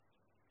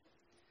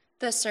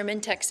The sermon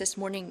text this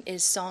morning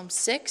is Psalm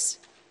 6,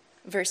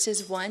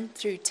 verses 1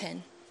 through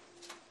 10.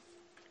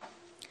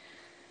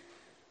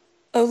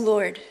 O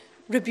Lord,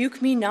 rebuke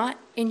me not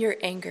in your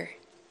anger,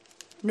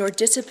 nor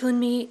discipline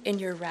me in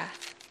your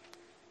wrath.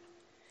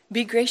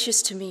 Be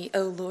gracious to me,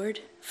 O Lord,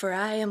 for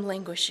I am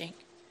languishing.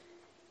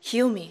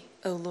 Heal me,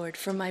 O Lord,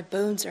 for my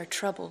bones are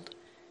troubled.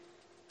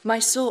 My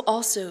soul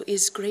also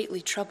is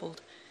greatly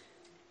troubled.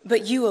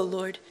 But you, O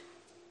Lord,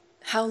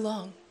 how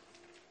long?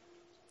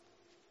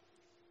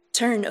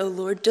 Turn, O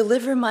Lord,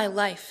 deliver my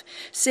life.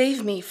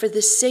 Save me for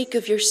the sake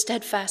of your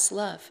steadfast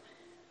love.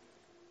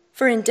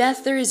 For in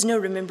death there is no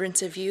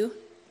remembrance of you.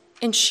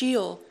 In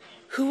Sheol,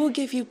 who will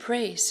give you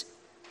praise?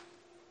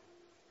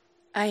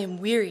 I am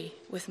weary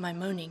with my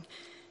moaning.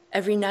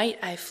 Every night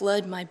I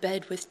flood my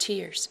bed with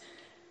tears.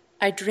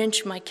 I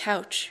drench my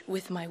couch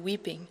with my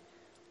weeping.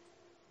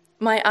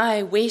 My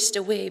eye wastes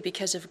away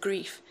because of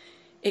grief.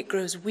 It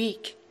grows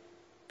weak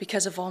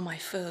because of all my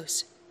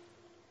foes.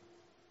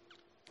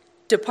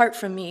 Depart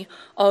from me,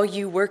 all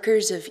you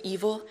workers of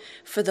evil,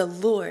 for the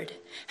Lord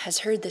has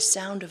heard the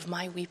sound of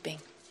my weeping.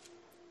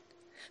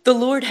 The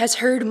Lord has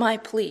heard my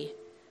plea.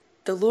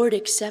 The Lord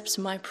accepts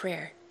my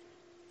prayer.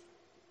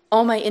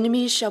 All my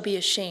enemies shall be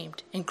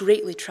ashamed and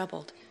greatly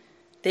troubled.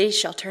 They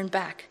shall turn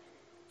back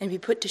and be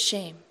put to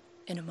shame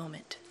in a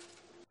moment.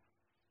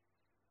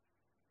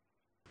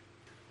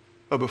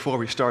 Oh, before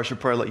we start, I should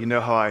probably let you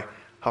know how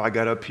I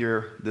got up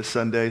here this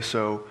Sunday.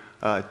 So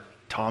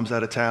Tom's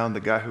out of town, the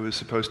guy who was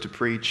supposed to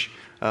preach,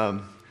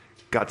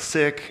 got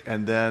sick,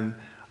 and then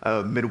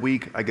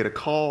midweek I get a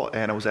call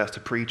and I was asked to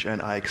preach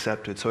and I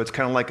accepted. So it's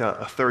kind of like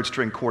a third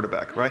string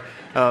quarterback, right?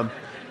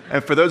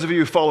 And for those of you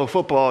who follow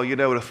football, you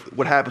know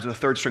what happens when a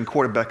third string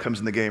quarterback comes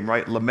in the game,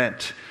 right?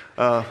 Lament.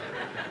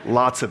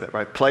 Lots of it,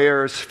 right?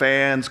 Players,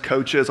 fans,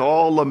 coaches,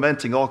 all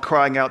lamenting, all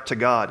crying out to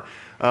God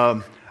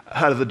out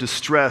of the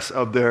distress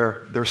of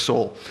their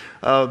soul.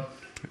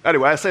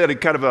 Anyway, I say that in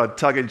kind of a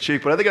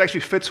tongue-in-cheek, but I think it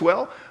actually fits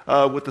well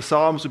with the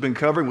Psalms we've been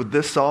covering, with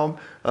this Psalm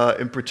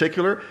in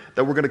particular,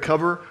 that we're going to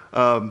cover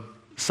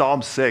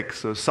Psalm 6.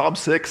 So Psalm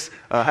 6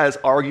 has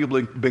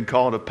arguably been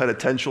called a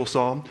penitential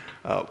psalm.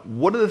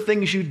 One of the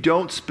things you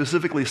don't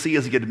specifically see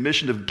is the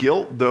admission of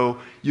guilt, though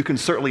you can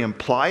certainly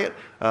imply it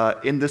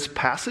in this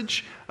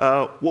passage.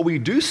 What we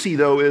do see,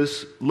 though,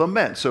 is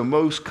lament. So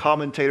most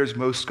commentators,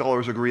 most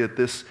scholars agree that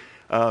this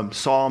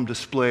psalm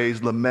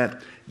displays lament,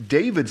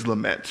 David's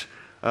lament,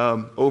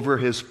 over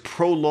his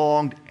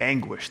prolonged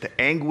anguish,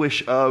 the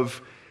anguish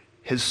of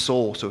his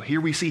soul. So here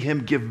we see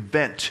him give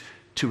vent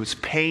to his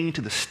pain,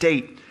 to the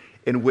state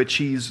in which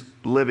he's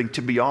living.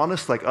 To be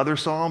honest, like other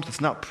psalms, it's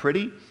not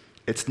pretty,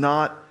 it's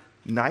not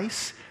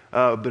nice,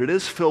 but it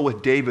is filled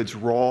with David's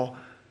raw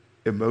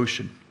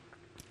emotion.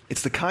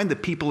 It's the kind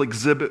that people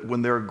exhibit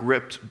when they're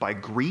gripped by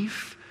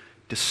grief,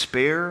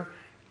 despair,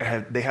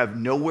 and they have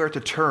nowhere to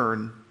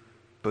turn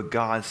but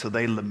God. So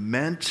they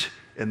lament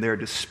in their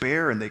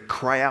despair and they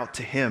cry out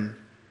to him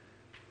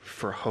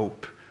for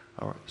hope.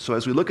 All right. So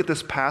as we look at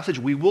this passage,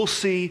 we will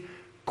see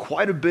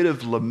quite a bit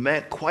of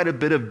lament, quite a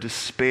bit of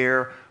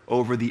despair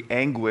over the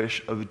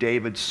anguish of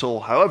David's soul.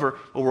 However,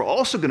 what we're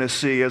also going to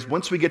see is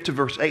once we get to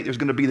verse 8, there's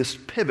going to be this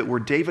pivot where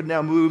David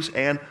now moves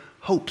and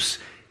hopes.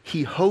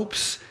 He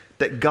hopes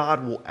that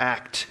God will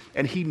act,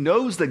 and he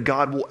knows that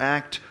God will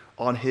act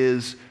on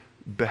his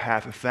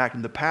behalf. In fact,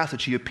 in the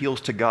passage, he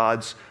appeals to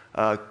God's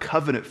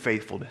covenant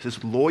faithfulness,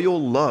 his loyal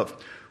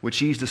love, which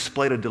he's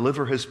displayed to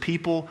deliver his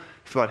people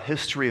throughout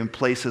history in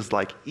places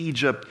like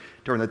Egypt,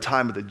 during the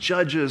time of the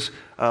judges,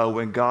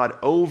 when God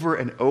over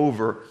and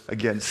over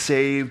again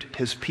saved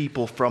his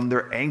people from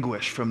their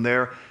anguish, from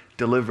their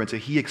deliverance.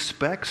 And he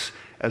expects,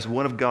 as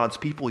one of God's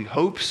people, he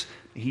hopes,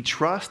 he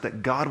trusts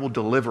that God will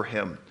deliver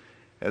him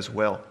as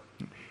well.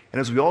 And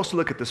as we also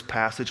look at this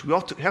passage, we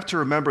also have to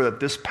remember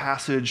that this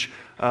passage,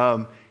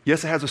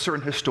 yes, it has a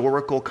certain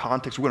historical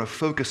context. We're going to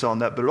focus on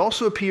that, but it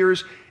also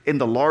appears in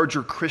the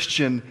larger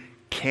Christian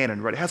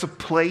canon, right? It has a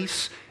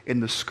place in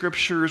the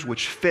scriptures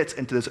which fits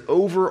into this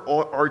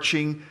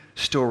overarching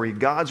story,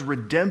 God's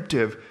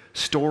redemptive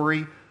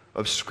story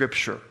of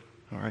Scripture,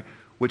 all right,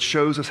 which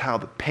shows us how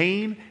the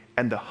pain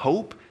and the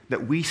hope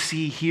that we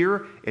see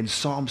here in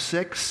Psalm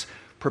 6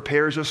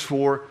 prepares us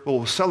for what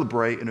we'll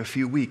celebrate in a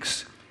few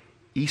weeks,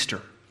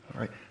 Easter,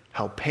 all right?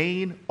 How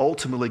pain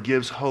ultimately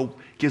gives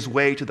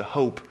way to the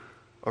hope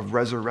of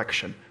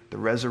resurrection, the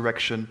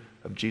resurrection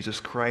of Jesus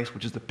Christ,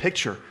 which is the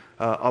picture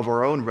of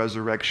our own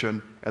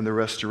resurrection and the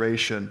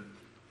restoration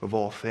of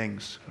all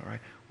things. All right,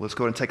 well, let's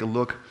go and take a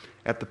look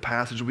at the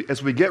passage.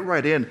 As we get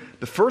right in,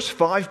 the first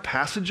 5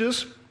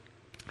 passages,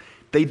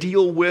 they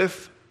deal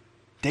with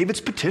David's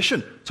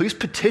petition. So he's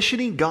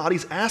petitioning God.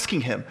 He's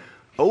asking him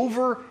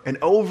over and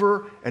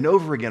over and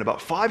over again,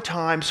 about 5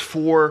 times,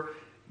 for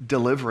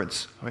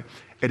deliverance. All right?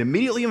 And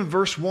immediately in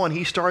verse 1,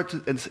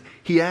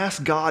 he asks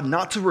God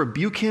not to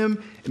rebuke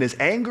him in his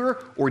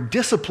anger or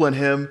discipline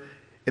him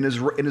in his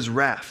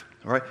wrath.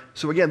 All right.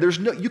 So again,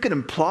 you can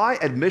imply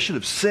admission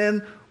of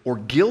sin or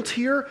guilt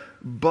here,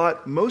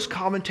 but most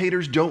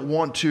commentators don't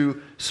want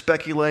to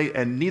speculate,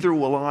 and neither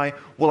will I.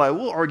 What I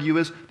will argue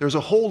is there's a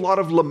whole lot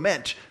of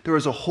lament. There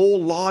is a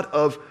whole lot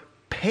of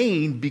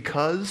pain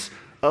because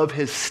of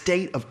his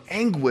state of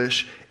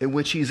anguish in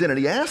which he's in. And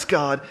he asked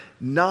God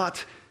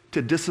not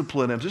to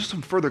discipline him. Just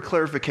some further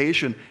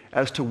clarification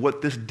as to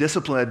what this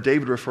discipline that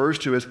David refers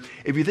to is,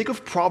 if you think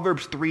of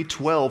Proverbs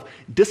 3:12,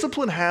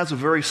 discipline has a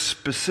very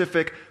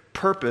specific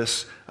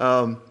purpose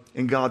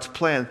in God's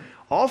plan.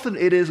 Often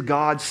it is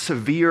God's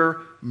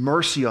severe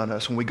mercy on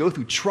us. When we go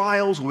through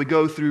trials, when we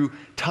go through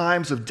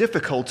times of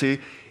difficulty,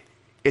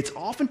 it's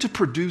often to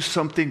produce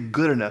something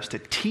good in us, to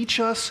teach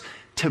us,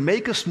 to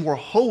make us more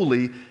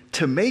holy,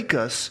 to make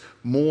us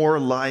more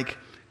like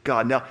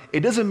God. Now,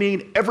 it doesn't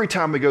mean every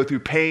time we go through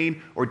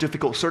pain or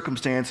difficult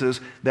circumstances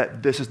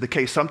that this is the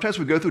case. Sometimes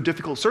we go through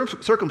difficult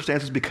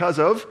circumstances because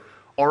of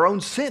our own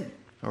sin,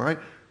 all right?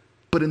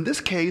 But in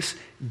this case,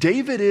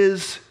 David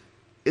is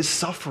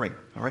suffering,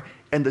 all right?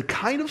 And the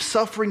kind of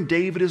suffering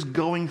David is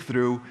going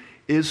through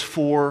is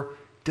for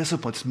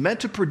discipline. It's meant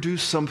to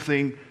produce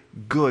something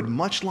good,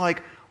 much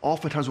like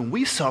oftentimes when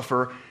we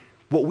suffer,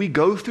 what we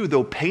go through,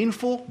 though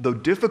painful, though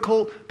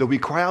difficult, though we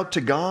cry out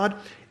to God,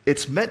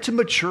 it's meant to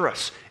mature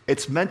us.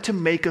 It's meant to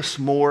make us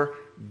more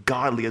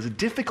godly. As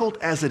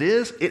difficult as it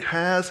is, it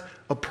has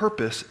a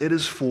purpose. It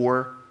is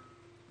for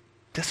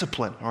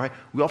discipline, all right?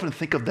 We often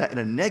think of that in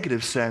a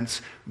negative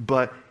sense,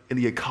 but in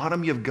the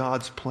economy of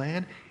God's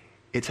plan,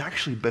 it's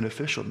actually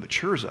beneficial. It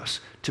matures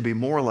us to be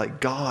more like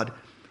God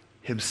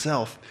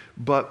himself.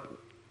 But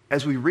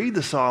as we read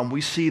the psalm, we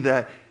see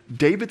that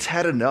David's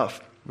had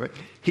enough, right?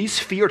 He's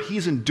feared,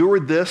 he's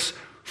endured this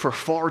for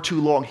far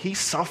too long. He's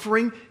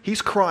suffering,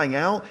 he's crying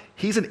out,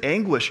 he's in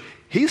anguish.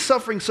 He's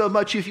suffering so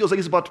much he feels like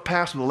he's about to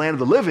pass from the land of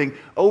the living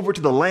over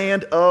to the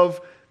land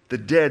of the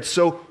dead.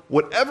 So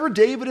whatever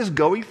David is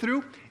going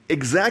through,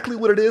 exactly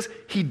what it is,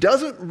 he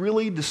doesn't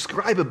really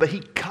describe it, but he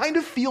kind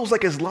of feels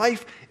like his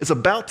life is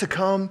about to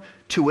come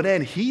to an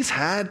end. He's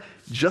had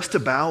just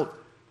about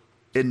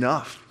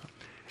enough.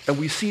 And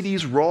we see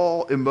these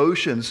raw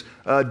emotions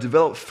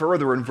develop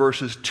further in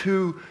verses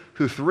 2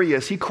 through 3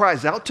 as he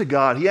cries out to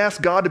God. He asks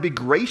God to be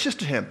gracious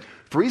to him,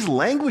 for he's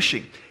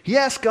languishing. He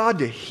asks God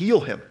to heal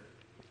him,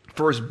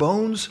 for his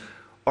bones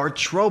are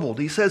troubled.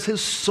 He says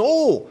his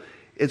soul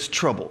is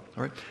troubled.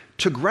 All right?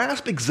 To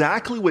grasp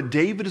exactly what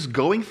David is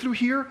going through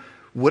here,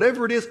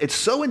 whatever it is, it's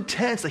so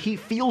intense that he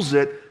feels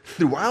it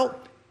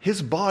throughout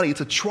his body.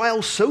 It's a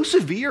trial so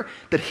severe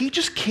that he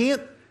just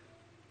can't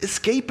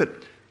escape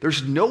it.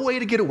 There's no way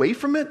to get away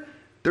from it.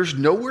 There's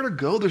nowhere to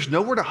go. There's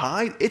nowhere to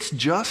hide. It's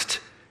just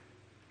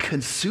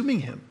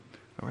consuming him.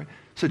 All right?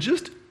 So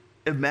just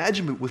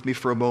imagine with me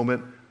for a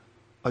moment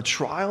a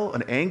trial,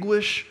 an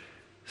anguish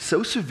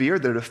so severe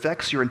that it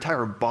affects your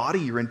entire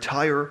body, your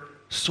entire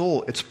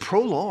soul. It's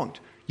prolonged.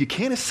 You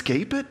can't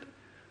escape it.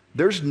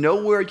 There's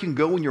nowhere you can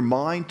go in your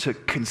mind to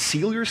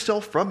conceal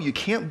yourself from. You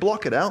can't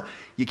block it out.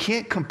 You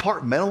can't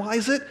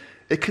compartmentalize it.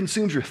 It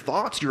consumes your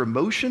thoughts, your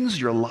emotions,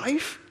 your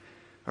life.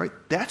 All right?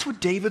 That's what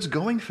David's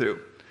going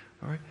through.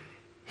 All right?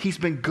 He's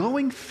been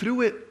going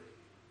through it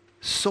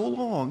so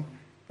long,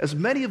 as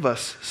many of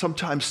us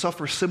sometimes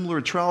suffer similar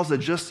trials that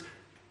just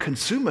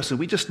consume us, and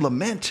we just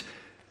lament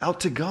out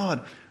to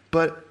God.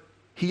 But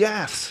he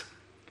asks,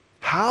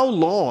 how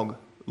long,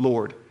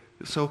 Lord?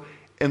 So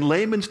in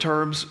layman's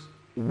terms,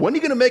 when are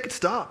you going to make it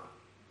stop?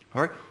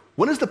 All right?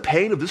 When is the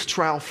pain of this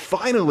trial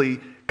finally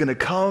going to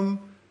come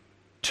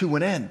to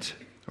an end?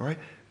 All right?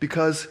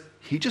 Because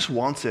he just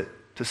wants it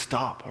to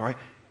stop. All right?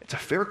 It's a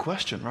fair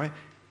question, right?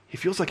 He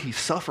feels like he's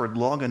suffered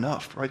long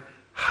enough, right?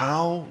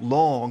 How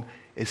long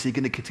is he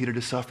going to continue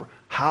to suffer?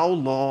 How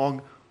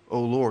long, oh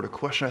Lord? A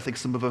question I think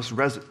some of us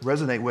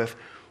resonate with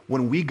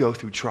when we go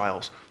through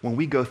trials, when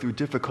we go through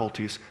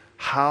difficulties.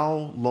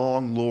 How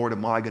long, Lord,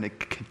 am I going to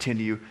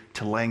continue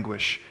to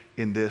languish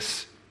in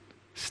this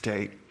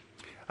state?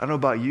 I don't know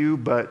about you,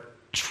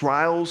 but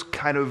trials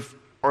kind of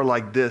are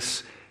like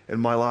this in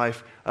my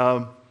life.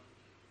 I'm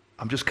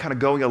just kind of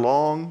going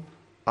along.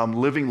 I'm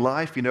living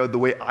life, the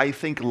way I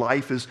think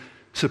life is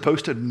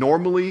supposed to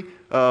normally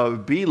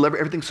be.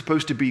 Everything's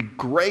supposed to be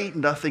great.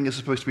 Nothing is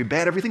supposed to be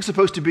bad. Everything's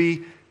supposed to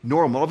be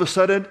normal. All of a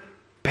sudden,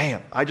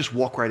 bam, I just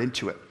walk right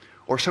into it.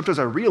 Or sometimes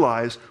I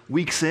realize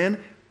weeks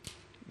in,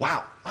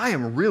 wow, I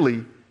am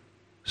really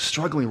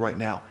struggling right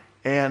now.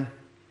 And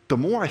the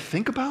more I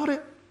think about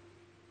it,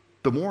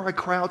 the more I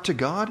cry out to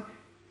God,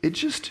 it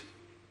just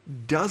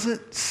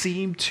doesn't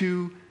seem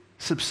to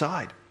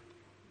subside.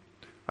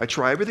 I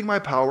try everything in my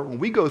power. When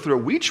we go through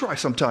it, we try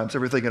sometimes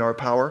everything in our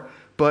power,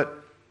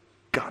 but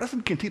God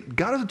doesn't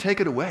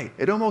take it away.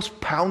 It almost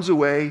pounds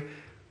away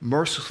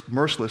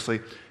mercilessly.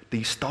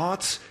 These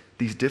thoughts,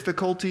 these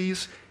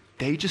difficulties,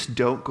 they just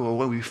don't go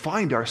away. We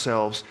find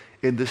ourselves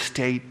in this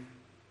state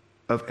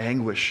of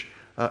anguish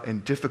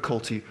and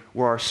difficulty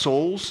where our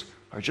souls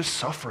are just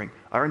suffering.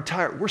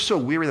 We're so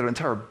weary that our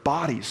entire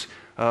bodies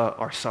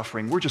are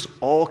suffering. We're just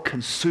all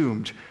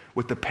consumed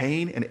with the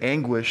pain and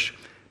anguish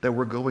that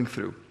we're going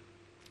through.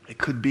 It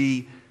could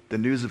be the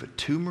news of a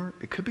tumor.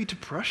 It could be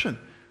depression.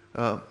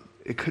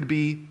 It could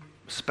be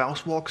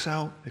spouse walks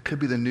out. It could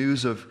be the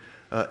news of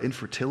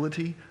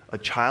infertility, a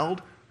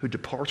child who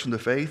departs from the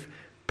faith,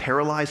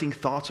 paralyzing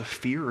thoughts of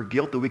fear or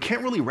guilt that we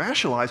can't really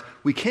rationalize.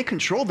 We can't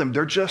control them.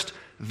 They're just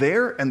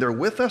there and they're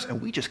with us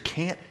and we just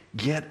can't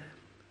get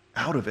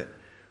out of it.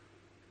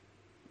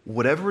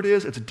 Whatever it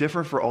is, it's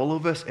different for all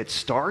of us. It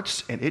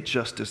starts and it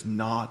just does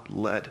not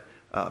let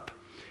up.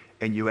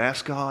 And you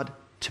ask God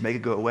to make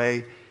it go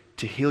away,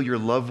 to heal your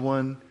loved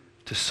one,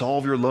 to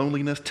solve your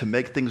loneliness, to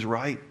make things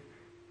right.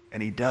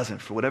 And he doesn't.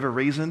 For whatever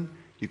reason,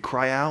 you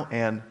cry out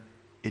and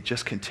it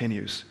just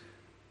continues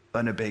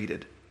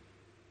unabated.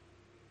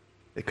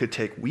 It could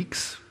take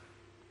weeks,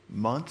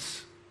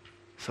 months,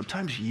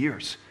 sometimes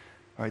years,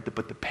 right?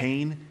 But the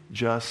pain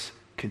just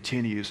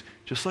continues,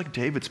 just like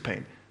David's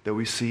pain that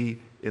we see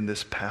in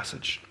this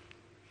passage.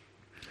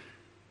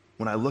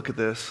 When I look at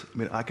this, I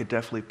mean, I could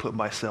definitely put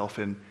myself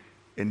in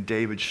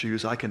David's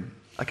shoes. I can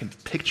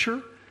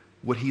picture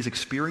what he's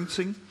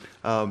experiencing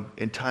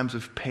in times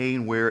of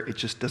pain where it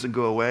just doesn't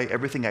go away.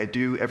 Everything I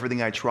do,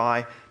 everything I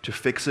try to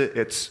fix it,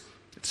 it's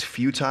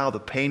futile. The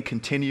pain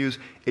continues.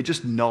 It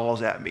just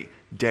gnaws at me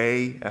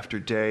day after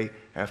day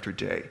after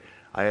day.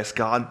 I ask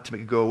God to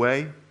make it go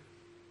away,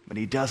 but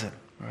he doesn't,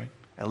 right?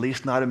 At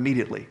least not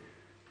immediately.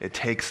 It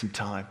takes some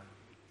time,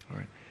 all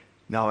right?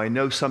 Now, I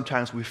know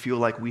sometimes we feel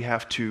like we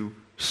have to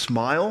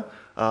smile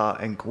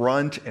and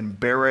grunt and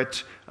bear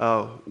it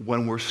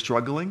when we're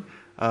struggling,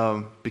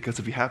 because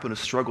if you happen to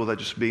struggle, that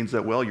just means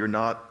that, well, you're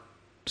not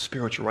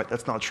spiritual, right?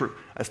 That's not true.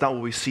 That's not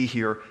what we see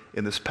here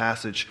in this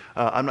passage.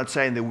 I'm not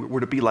saying that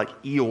we're to be like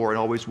Eeyore and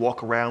always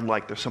walk around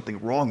like there's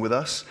something wrong with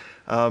us.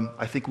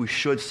 I think we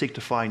should seek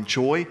to find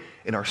joy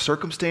in our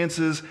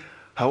circumstances.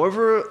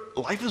 However,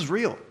 life is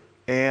real,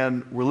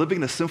 and we're living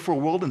in a sinful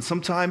world, and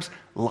sometimes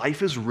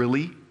life is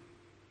really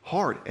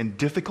hard, and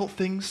difficult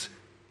things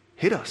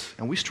hit us,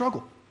 and we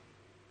struggle.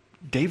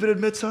 David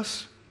admits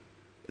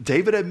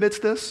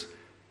this,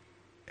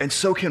 and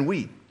so can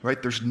we, right?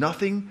 There's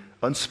nothing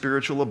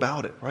unspiritual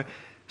about it, right?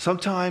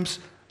 Sometimes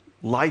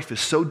life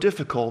is so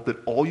difficult that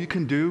all you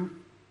can do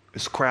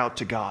is cry out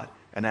to God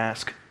and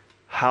ask,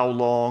 how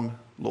long,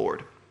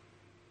 Lord?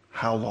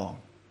 How long?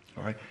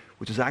 All right?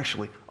 Which is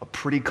actually a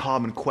pretty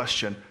common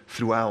question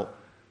throughout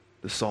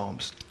the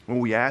Psalms. When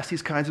we ask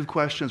these kinds of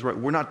questions, right,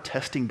 we're not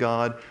testing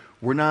God,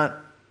 we're not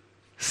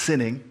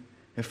sinning.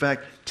 In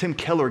fact, Tim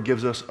Keller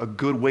gives us a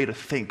good way to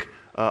think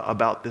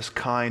about this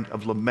kind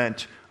of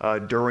lament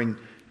during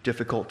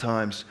difficult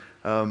times.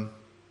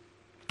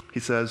 He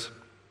says,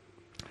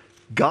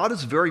 God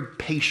is very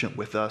patient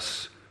with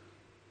us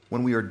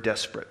when we are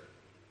desperate.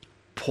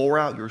 Pour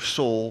out your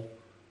soul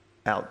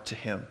out to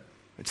him.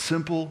 It's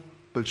simple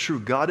but true.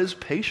 God is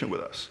patient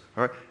with us.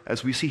 All right?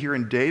 As we see here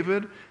in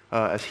David,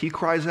 as he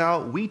cries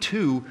out, we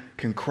too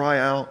can cry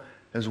out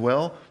as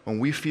well when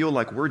we feel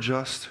like we're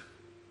just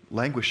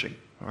languishing.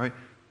 All right?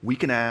 We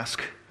can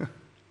ask,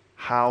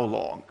 how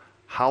long?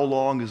 How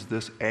long is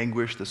this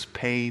anguish, this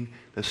pain,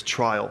 this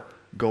trial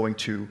going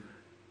to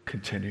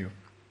continue?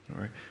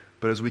 All right?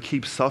 But as we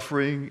keep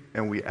suffering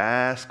and we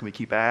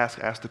keep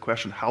ask the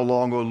question, how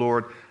long, O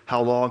Lord,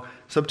 how long?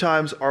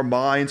 Sometimes our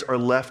minds are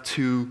left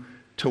to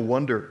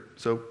wonder.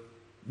 So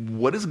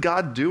what is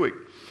God doing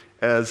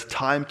as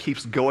time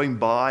keeps going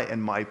by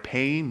and my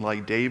pain,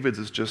 like David's,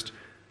 is just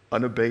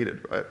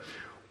unabated, right?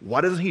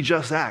 Why doesn't he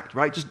just act,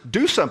 right? Just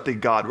do something,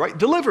 God, right?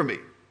 Deliver me.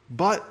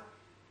 But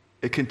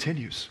it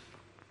continues.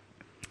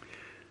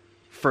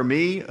 For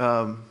me,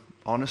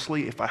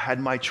 honestly, if I had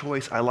my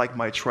choice, I like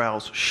my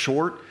trials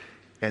short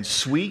and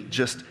sweet.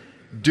 Just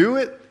do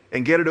it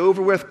and get it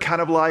over with,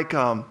 kind of like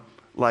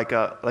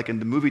in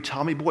the movie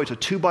Tommy Boy. It's a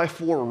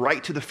 2x4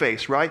 right to the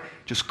face, right?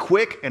 Just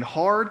quick and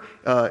hard.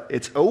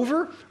 It's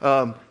over.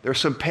 There's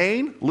some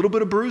pain, a little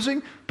bit of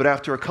bruising, but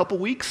after a couple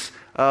weeks,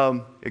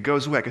 it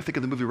goes away. I can think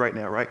of the movie right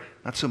now, right?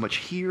 Not so much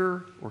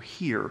here or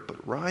here,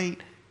 but right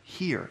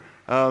here.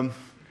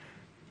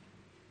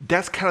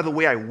 That's kind of the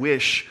way I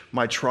wish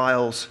my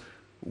trials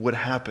would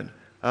happen.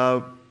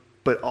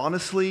 But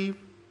honestly,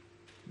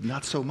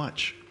 not so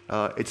much.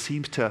 It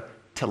seems to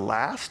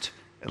last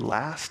and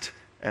last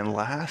and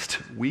last,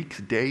 weeks,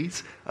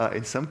 days.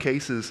 In some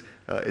cases,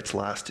 it's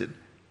lasted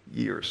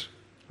years.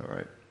 All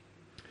right.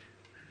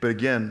 But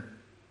again,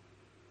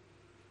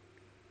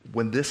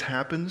 when this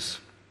happens,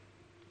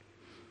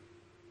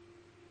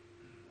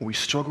 when we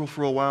struggle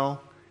for a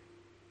while,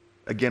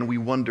 again, we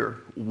wonder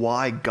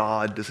why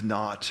God does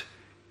not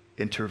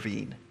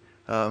intervene.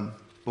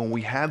 When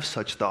we have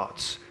such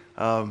thoughts,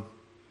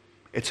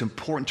 it's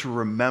important to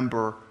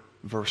remember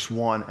verse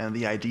 1 and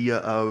the idea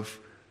of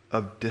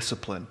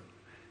discipline.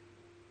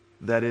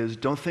 That is,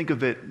 don't think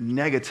of it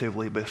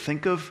negatively, but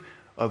think of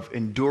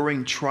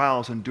enduring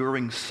trials,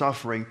 enduring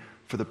suffering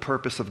for the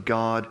purpose of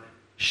God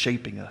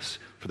shaping us,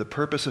 for the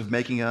purpose of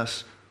making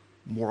us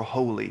more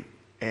holy.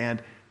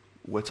 And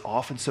what's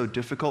often so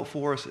difficult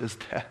for us is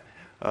that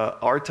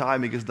our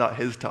timing is not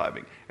his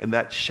timing. And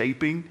that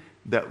shaping,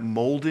 that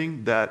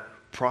molding, that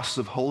process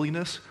of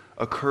holiness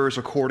occurs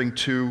according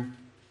to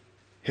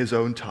his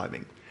own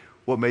timing.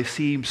 What may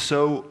seem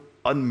so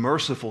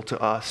unmerciful to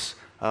us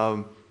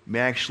may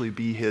actually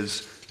be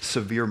his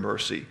severe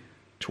mercy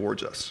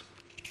towards us.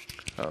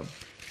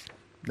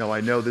 Now,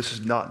 I know this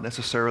is not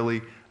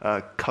necessarily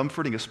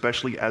comforting,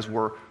 especially as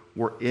we're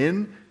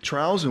in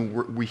trials and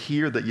we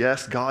hear that,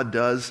 yes, God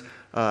does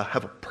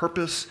have a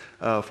purpose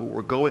for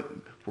what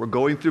we're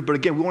going through. But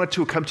again, we want it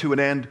to come to an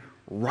end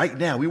right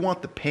now. We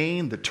want the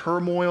pain, the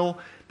turmoil,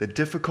 the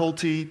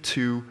difficulty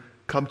to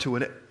come to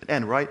an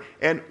end, right?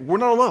 And we're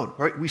not alone,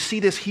 right? We see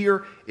this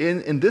here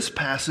in this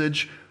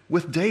passage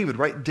with David,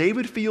 right?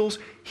 David feels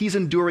he's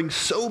enduring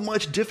so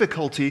much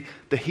difficulty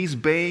that he's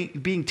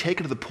being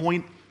taken to the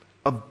point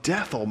of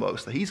death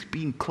almost, that he's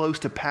being close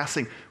to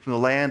passing from the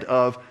land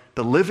of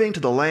the living to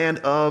the land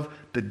of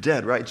the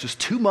dead, right? It's just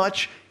too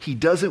much. He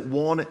doesn't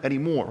want it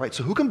anymore, right?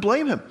 So who can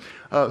blame him?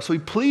 So he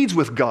pleads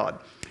with God,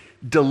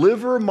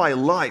 deliver my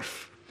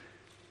life,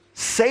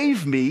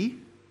 save me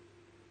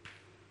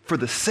for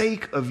the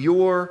sake of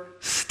your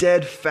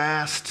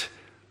steadfast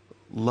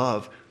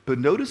love. But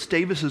notice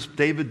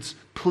David's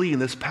plea in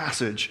this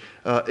passage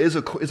is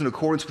in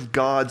accordance with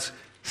God's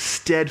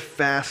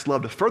steadfast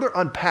love. To further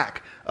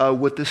unpack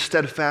what this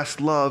steadfast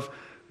love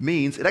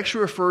means, it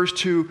actually refers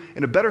to,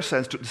 in a better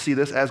sense, to see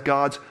this as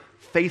God's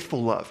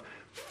faithful love.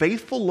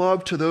 Faithful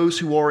love to those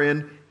who are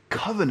in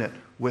covenant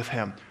with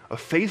him. A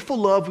faithful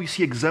love we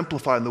see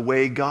exemplified in the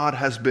way God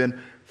has been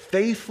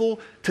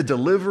faithful to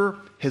deliver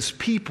his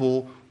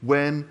people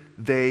when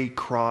they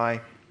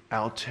cry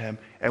out to him.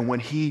 And when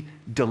he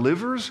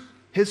delivers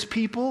his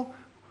people,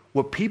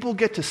 what people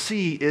get to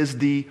see is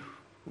the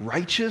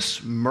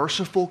righteous,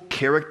 merciful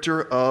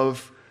character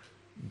of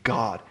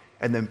God.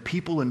 And then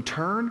people in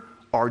turn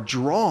are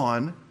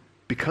drawn,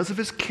 because of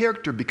his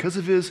character, because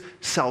of his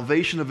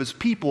salvation of his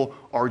people,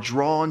 are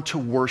drawn to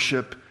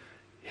worship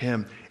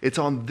him. It's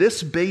on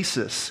this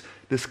basis,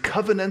 this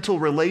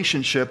covenantal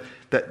relationship,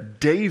 that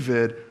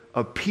David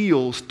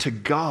appeals to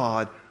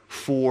God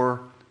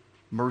for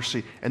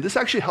mercy. And this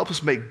actually helps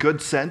us make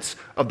good sense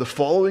of the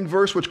following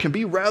verse, which can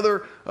be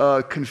rather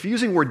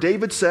confusing, where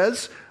David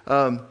says,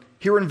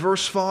 here in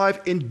verse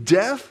 5, in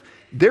death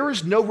there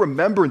is no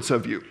remembrance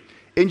of you.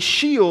 In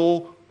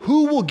Sheol,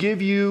 who will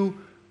give you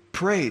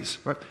praise?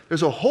 Right?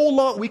 There's a whole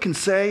lot we can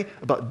say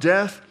about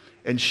death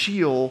and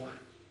Sheol,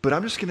 but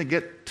I'm just going to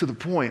get to the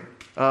point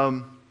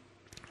and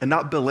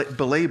not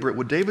belabor it.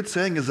 What David's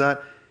saying is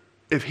that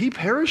if he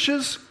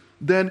perishes,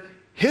 then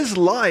his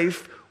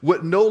life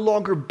would no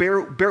longer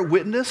bear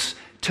witness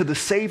to the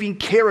saving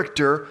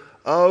character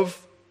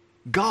of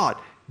God,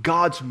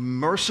 God's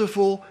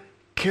merciful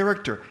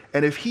character.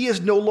 And if he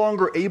is no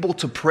longer able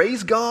to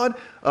praise God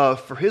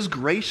for his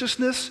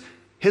graciousness,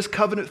 his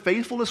covenant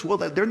faithfulness, well,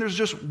 then there's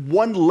just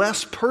one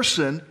less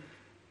person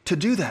to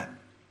do that.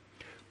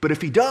 But if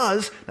he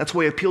does, that's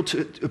why he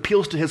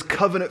appeals to his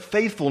covenant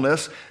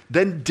faithfulness,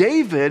 then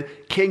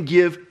David can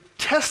give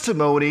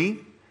testimony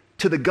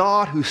to the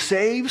God who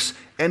saves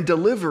and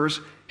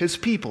delivers his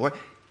people.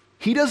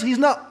 He's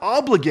not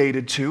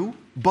obligated to,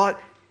 but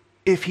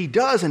if he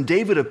does, and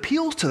David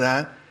appeals to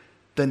that,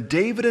 then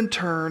David in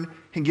turn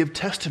can give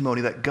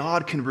testimony that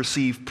God can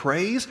receive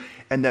praise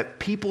and that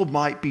people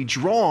might be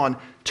drawn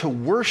to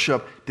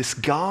worship this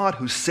God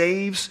who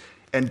saves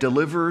and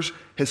delivers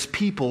his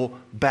people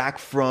back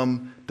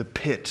from the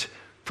pit,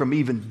 from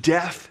even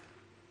death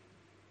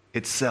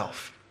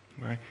itself.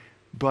 Right?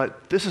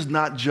 But this is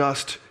not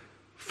just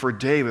for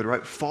David,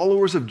 right?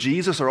 Followers of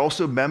Jesus are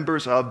also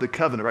members of the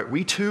covenant, right?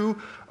 We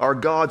too are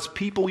God's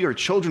people. We are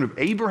children of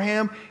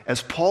Abraham,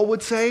 as Paul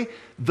would say.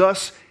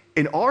 Thus,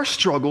 in our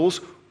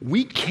struggles,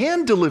 we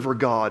can deliver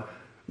God.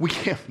 We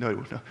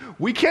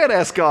can't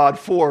ask God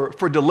for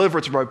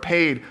deliverance from our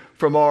pain,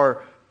 from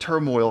our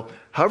turmoil.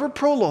 However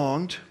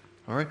prolonged,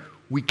 all right,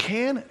 we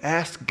can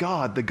ask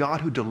God, the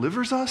God who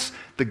delivers us,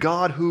 the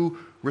God who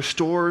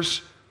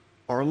restores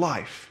our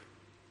life.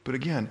 But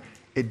again,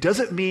 it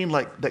doesn't mean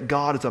like that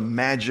God is a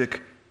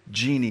magic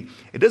genie.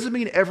 It doesn't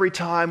mean every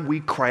time we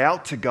cry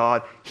out to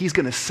God, he's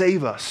going to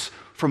save us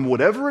from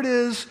whatever it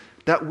is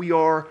that we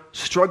are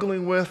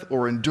struggling with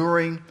or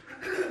enduring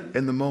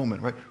in the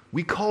moment, right?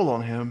 We call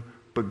on him,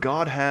 but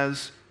God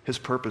has his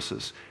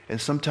purposes. And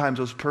sometimes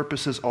those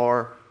purposes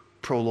are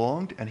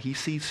prolonged, and he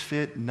sees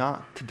fit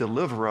not to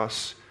deliver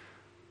us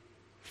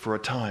for a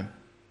time.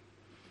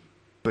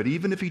 But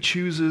even if he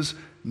chooses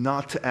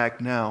not to act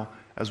now,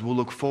 as we'll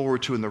look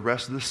forward to in the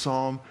rest of the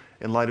psalm,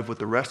 in light of what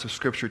the rest of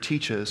Scripture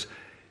teaches,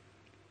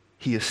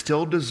 he is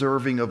still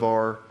deserving of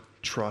our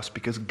trust,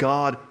 because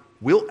God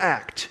will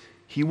act.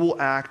 He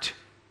will act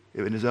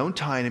in his own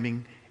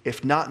timing.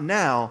 If not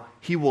now,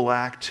 he will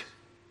act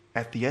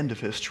at the end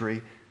of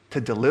history to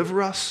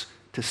deliver us,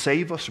 to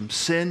save us from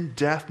sin,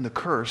 death, and the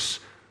curse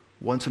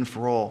once and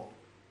for all.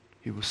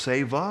 He will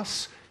save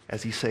us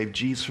as he saved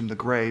Jesus from the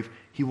grave.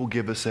 He will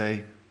give us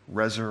a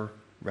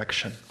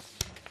resurrection.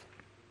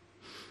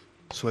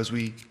 So as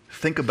we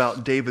think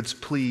about David's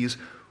pleas,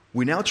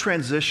 we now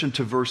transition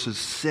to verses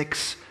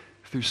 6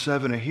 through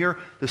 7. And here,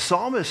 the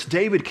psalmist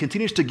David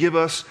continues to give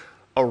us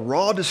a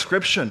raw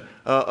description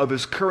of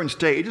his current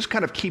state. It just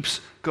kind of keeps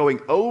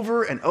going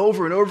over and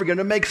over and over again.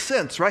 It makes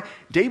sense, right?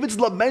 David's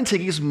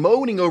lamenting. He's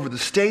moaning over the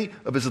state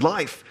of his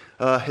life,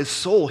 his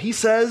soul. He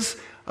says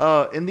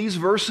in these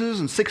verses,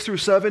 in 6 through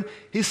 7,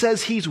 he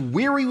says he's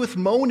weary with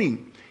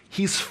moaning.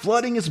 He's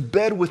flooding his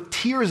bed with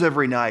tears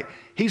every night.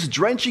 He's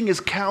drenching his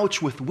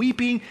couch with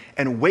weeping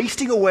and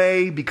wasting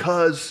away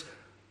because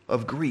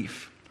of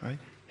grief, right?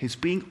 He's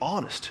being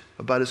honest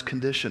about his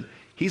condition.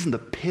 He's in the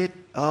pit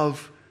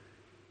of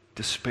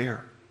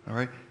despair, all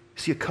right?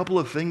 See a couple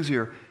of things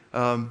here.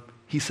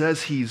 He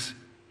says he's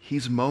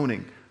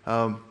moaning.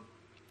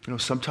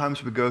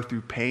 Sometimes we go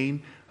through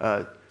pain,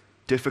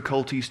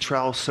 difficulties,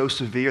 trials so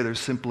severe,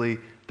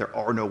 there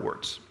are no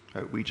words,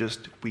 right?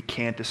 We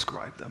can't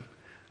describe them.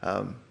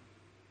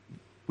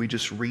 We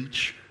just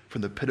reach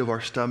from the pit of our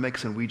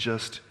stomachs and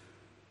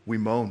we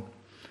moan.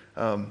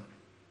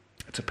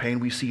 It's a pain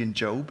we see in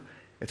Job.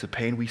 It's a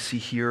pain we see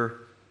here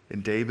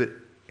in David.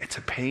 It's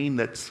a pain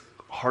that's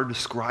hard to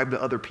describe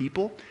to other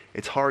people.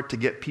 It's hard to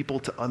get people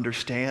to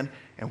understand,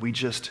 and we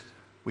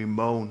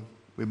moan.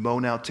 We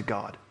moan out to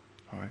God,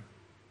 all right?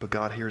 But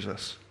God hears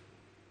us.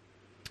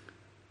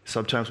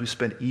 Sometimes we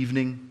spend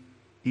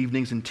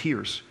evenings in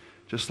tears,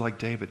 just like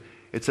David.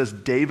 It says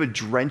David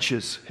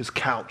drenches his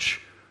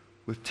couch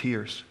with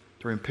tears.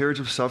 During periods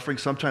of suffering,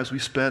 sometimes we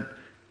spent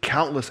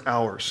countless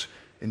hours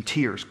in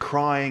tears,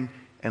 crying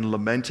and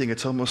lamenting.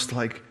 It's almost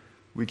like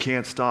we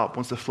can't stop.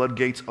 Once the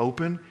floodgates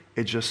open,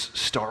 it just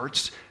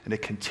starts and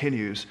it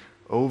continues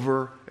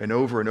over and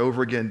over and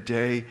over again,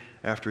 day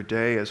after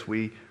day, as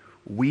we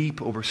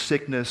weep over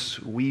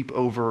sickness, weep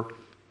over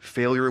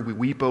failure, we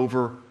weep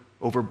over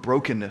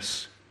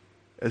brokenness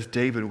as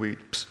David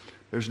weeps.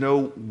 There's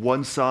no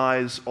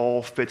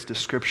one-size-all-fits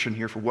description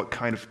here for what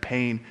kind of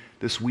pain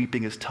this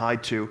weeping is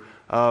tied to.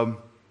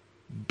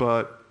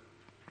 But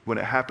when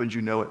it happens,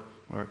 you know it.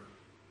 Right?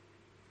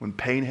 When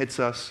pain hits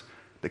us,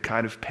 the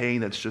kind of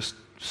pain that's just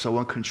so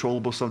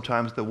uncontrollable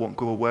sometimes that won't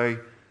go away,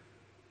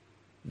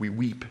 we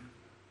weep.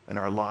 And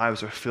our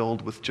lives are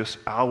filled with just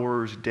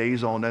hours,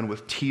 days on end,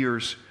 with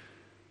tears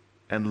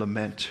and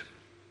lament,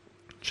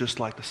 just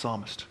like the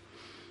psalmist.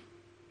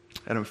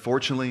 And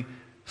unfortunately,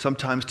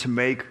 sometimes to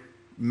make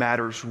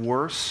matters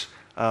worse,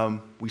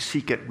 we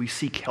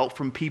seek help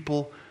from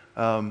people,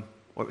 or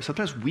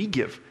sometimes we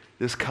give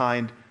this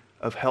kind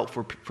of help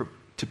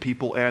to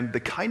people, and the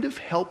kind of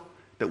help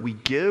that we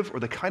give or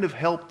the kind of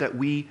help that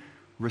we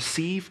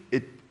receive,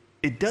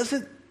 it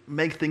doesn't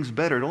make things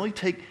better. It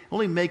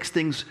only makes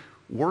things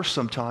worse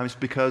sometimes,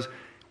 because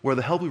where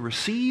the help we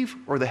receive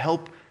or the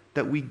help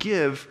that we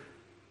give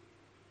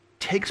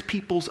takes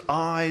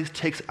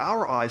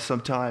our eyes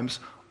sometimes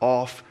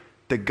off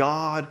the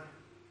God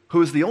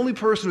who is the only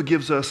person who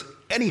gives us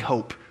any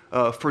hope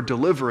for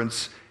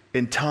deliverance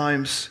in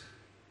times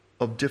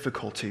of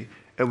difficulty.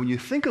 And when you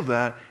think of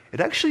that, it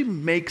actually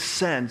makes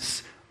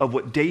sense of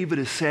what David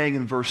is saying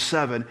in verse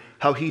 7,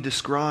 how he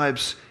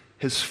describes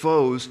his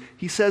foes.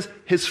 He says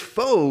his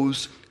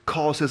foes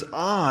cause his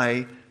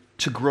eye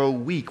to grow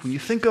weak. When you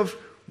think of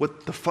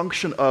what the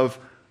function of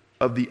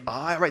the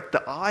eye, right?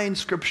 The eye in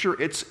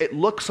Scripture, it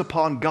looks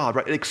upon God,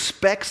 right? It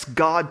expects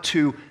God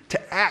to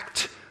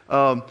act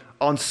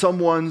on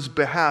someone's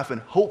behalf,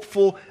 and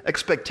hopeful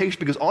expectation,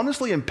 because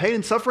honestly, in pain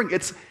and suffering,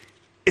 it's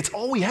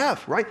all we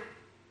have, right?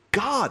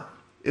 God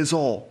is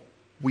all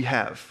we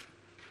have,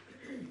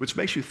 which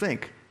makes you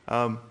think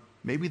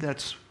maybe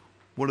that's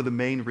one of the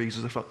main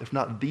reasons, if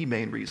not the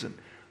main reason,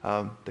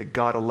 that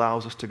God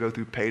allows us to go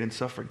through pain and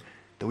suffering,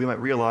 that we might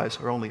realize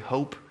our only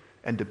hope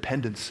and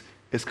dependence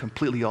is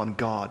completely on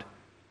God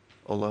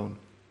alone.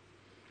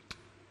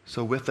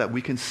 So with that,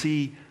 we can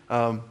see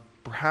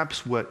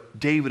perhaps what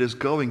David is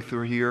going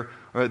through here.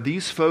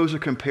 These foes are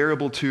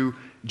comparable to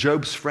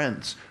Job's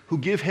friends, who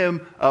give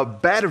him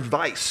bad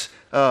advice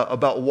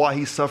about why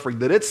he's suffering,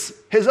 that it's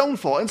his own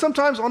fault. And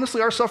sometimes,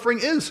 honestly, our suffering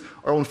is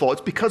our own fault.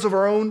 It's because of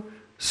our own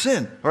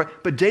sin. All right?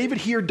 But David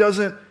here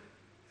doesn't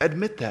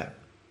admit that.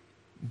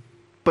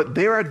 But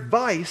their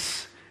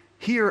advice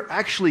here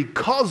actually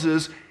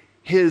causes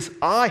his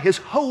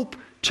hope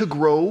to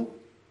grow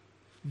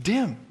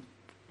dim,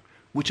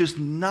 which is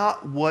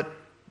not what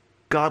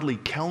godly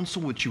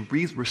counsel, which you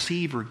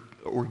receive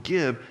or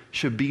give,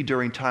 should be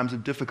during times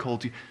of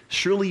difficulty.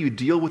 Surely you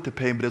deal with the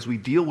pain, but as we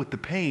deal with the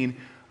pain,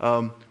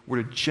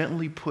 we're to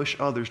gently push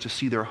others to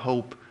see their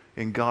hope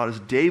in God, as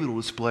David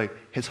will display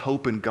his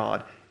hope in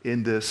God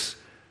in this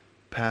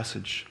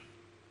passage.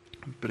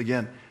 But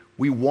again,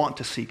 we want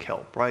to seek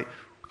help, right?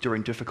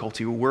 During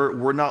difficulty.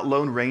 We're not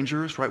lone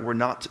rangers, right? We're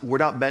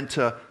not meant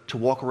to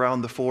walk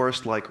around the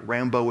forest like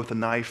Rambo with a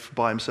knife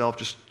by himself,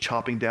 just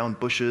chopping down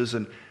bushes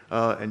and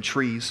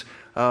trees.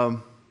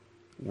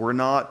 We're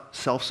not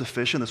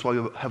self-sufficient. That's why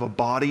we have a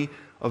body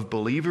of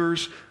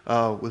believers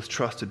with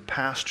trusted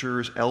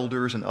pastors,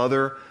 elders, and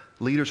other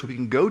leaders who we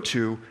can go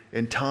to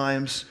in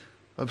times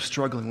of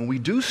struggling. When we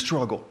do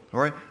struggle, all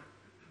right,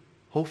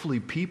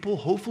 hopefully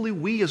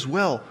we as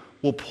well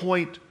will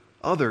point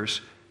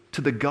others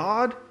to the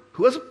God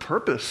who has a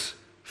purpose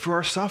for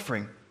our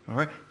suffering, all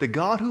right? The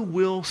God who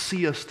will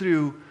see us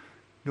through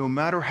no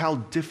matter how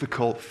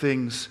difficult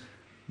things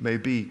may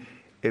be.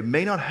 It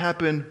may not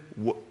happen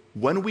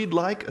when we'd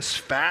like, as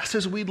fast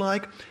as we'd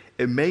like.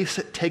 It may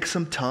take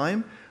some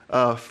time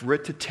for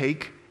it to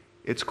take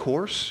its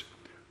course,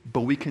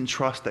 but we can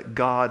trust that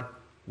God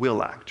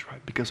will act,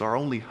 right? Because our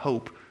only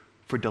hope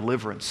for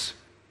deliverance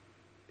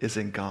is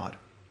in God.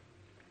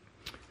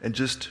 And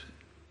just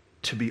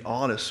to be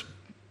honest,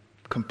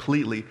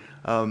 completely,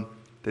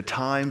 the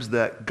times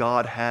that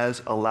God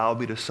has allowed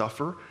me to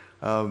suffer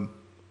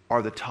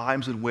are the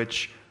times in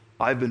which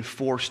I've been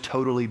forced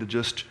totally to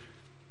just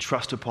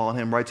trust upon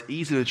Him, right? It's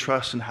easy to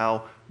trust in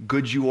how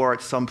good you are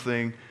at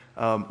something,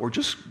 or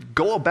just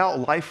go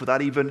about life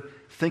without even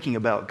thinking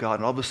about God.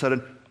 And all of a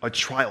sudden, a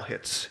trial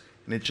hits,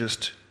 and it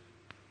just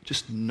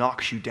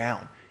knocks you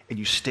down, and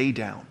you stay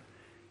down.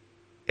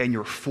 And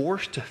you're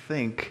forced to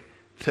think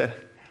that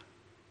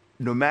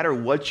no matter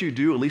what you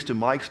do, at least in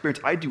my experience,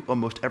 I do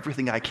almost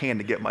everything I can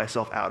to get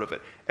myself out of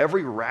it.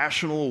 Every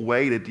rational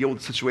way to deal with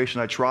the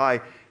situation I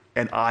try,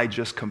 and I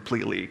just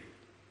completely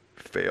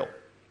fail.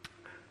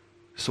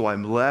 So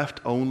I'm left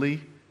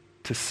only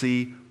to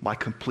see my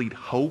complete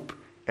hope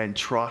and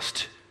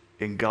trust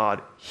in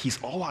God.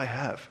 He's all I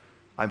have.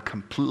 I'm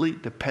completely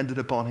dependent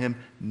upon Him.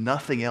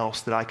 Nothing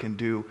else that I can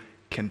do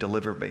can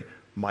deliver me.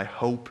 My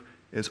hope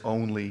is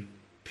only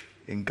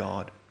in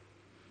God.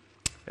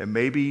 And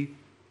maybe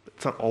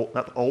it's not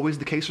always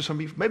the case for some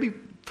of you. Maybe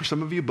for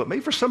some of you, but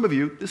maybe for some of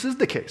you, this is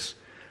the case.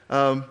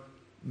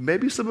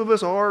 Maybe some of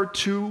us are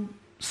too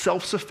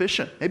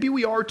self-sufficient. Maybe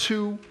we are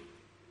too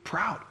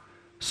proud.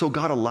 So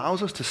God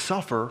allows us to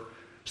suffer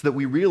so that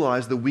we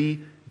realize that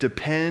we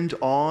depend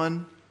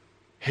on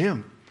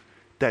Him,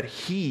 that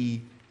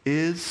He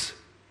is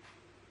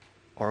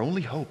our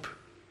only hope.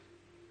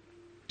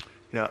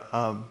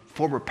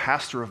 Former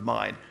pastor of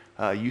mine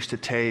used to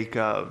take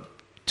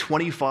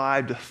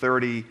 25 to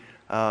 30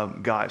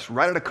 guys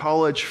right out of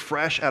college,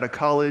 fresh out of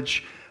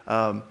college.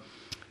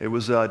 It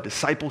was a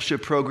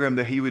discipleship program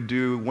that he would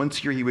do. Once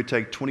a year, he would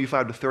take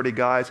 25 to 30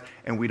 guys,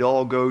 and we'd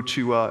all go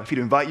to, if he'd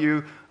invite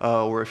you,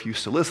 or if you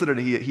solicited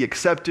and he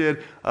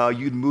accepted,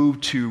 you'd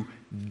move to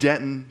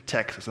Denton,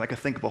 Texas. And I could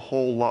think of a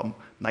whole lot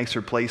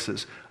nicer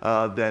places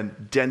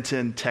than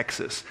Denton,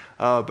 Texas.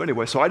 But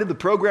anyway, so I did the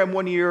program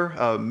one year,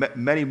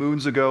 many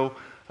moons ago,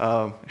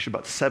 actually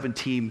about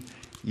 17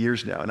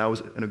 years now. And I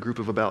was in a group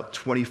of about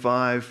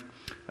 25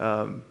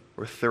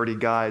 or 30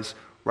 guys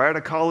right out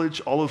of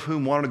college, all of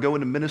whom wanted to go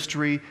into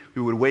ministry.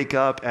 We would wake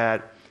up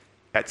at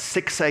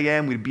 6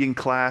 a.m. We'd be in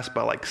class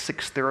by like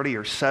 6:30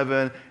 or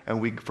 7,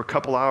 and for a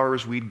couple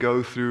hours, we'd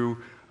go through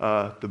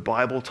the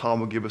Bible. Tom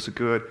would give us a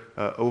good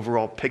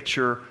overall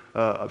picture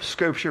of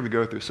Scripture. We'd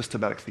go through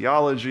systematic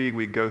theology.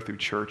 We'd go through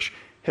church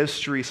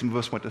history. Some of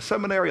us went to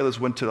seminary. Others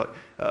went to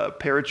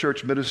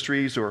parachurch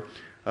ministries or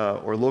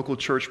local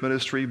church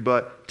ministry.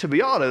 But to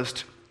be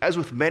honest, as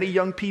with many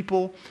young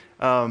people,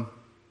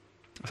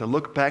 as I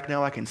look back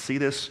now, I can see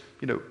this.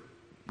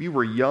 We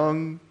were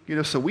young,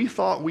 so we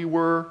thought we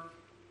were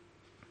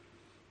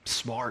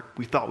smart.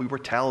 We thought we were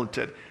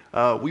talented.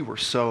 We were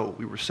so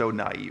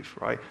naive,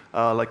 right?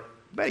 Like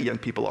many young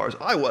people are, as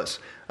I was.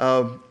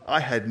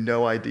 I had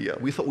no idea.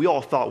 We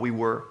all thought we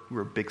were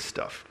big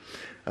stuff.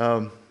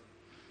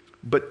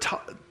 But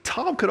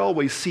Tom could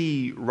always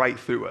see right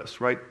through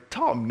us, right?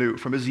 Tom knew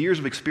from his years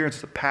of experience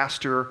as a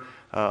pastor,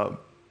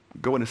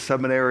 going to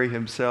seminary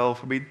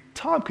himself. I mean,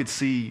 Tom could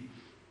see.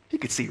 He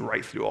could see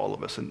right through all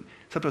of us. And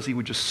sometimes he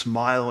would just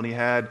smile, and he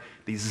had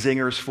these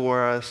zingers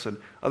for us. And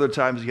other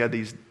times he had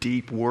these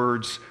deep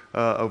words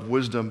of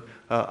wisdom.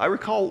 I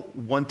recall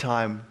one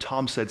time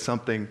Tom said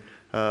something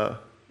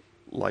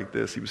like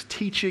this. He was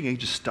teaching, and he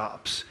just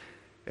stops.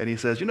 And he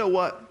says, "You know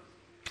what?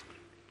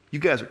 You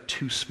guys are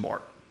too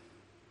smart.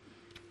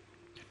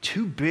 You're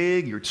too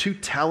big. You're too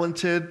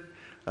talented.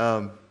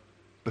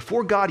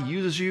 Before God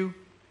uses you,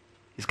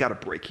 He's got to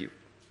break you.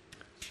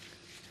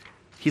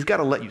 He's got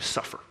to let you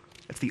suffer.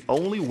 It's the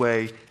only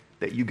way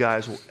that you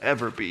guys will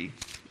ever be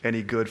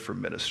any good for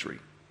ministry."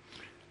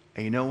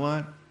 And you know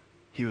what?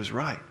 He was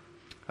right.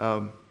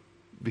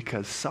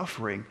 Because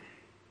suffering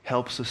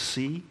helps us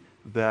see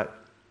that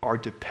our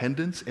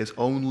dependence is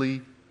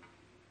only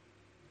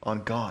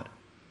on God.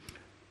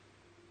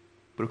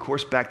 But of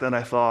course, back then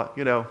I thought,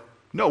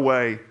 no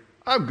way.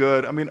 I'm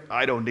good. I mean,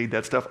 I don't need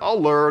that stuff.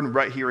 I'll learn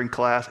right here in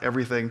class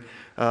everything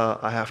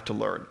I have to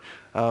learn.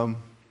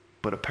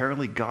 But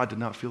apparently God did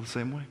not feel the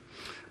same way.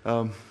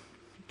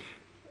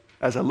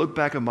 As I look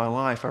back at my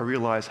life, I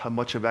realize how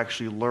much I've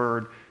actually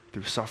learned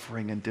through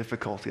suffering and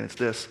difficulty. And it's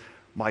this,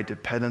 my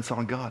dependence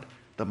on God,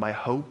 that my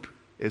hope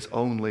is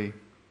only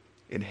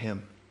in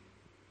Him.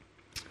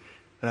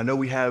 And I know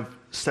we have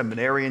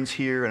seminarians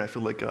here, and I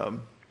feel like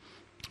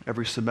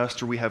every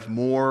semester we have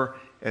more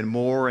and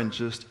more, and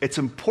just, it's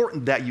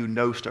important that you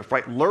know stuff,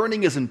 right?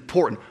 Learning is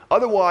important.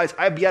 Otherwise,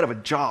 I'd be out of a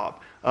job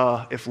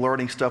if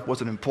learning stuff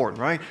wasn't important,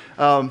 right?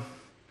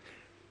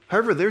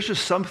 However, there's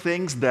just some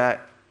things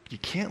that you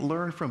can't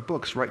learn from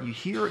books, right? You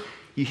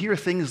hear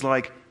things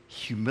like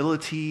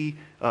humility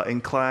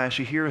in class.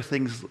 You hear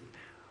things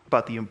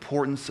about the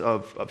importance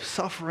of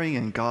suffering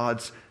and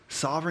God's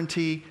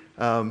sovereignty.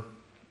 But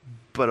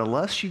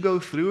unless you go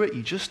through it,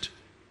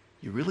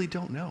 you really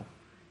don't know.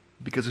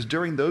 Because it's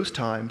during those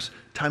times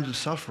of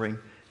suffering,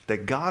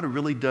 that God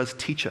really does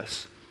teach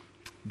us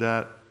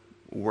that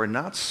we're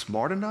not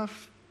smart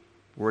enough,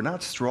 we're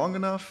not strong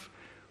enough,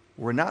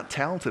 we're not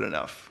talented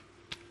enough,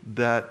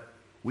 that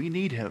we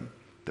need him,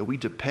 that we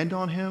depend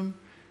on him,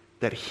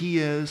 that he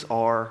is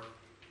our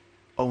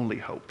only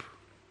hope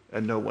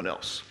and no one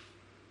else.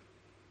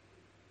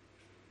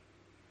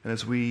 And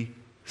as we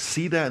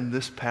see that in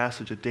this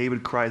passage, that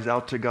David cries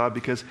out to God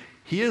because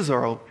he is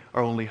our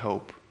only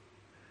hope,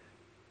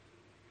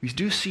 we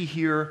do see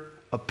here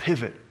a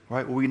pivot,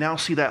 right? Where we now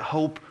see that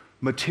hope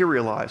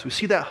materialize. We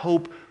see that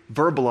hope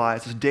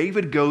verbalized as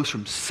David goes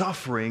from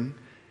suffering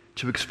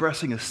to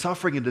expressing his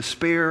suffering and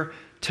despair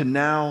to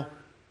now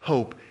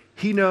hope.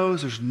 He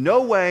knows there's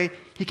no way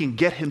he can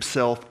get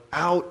himself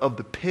out of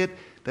the pit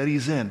that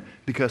he's in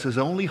because his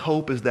only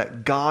hope is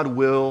that God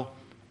will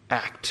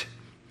act.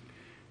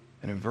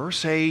 And in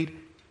verse 8,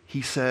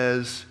 he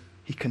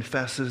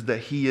confesses that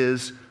he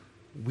is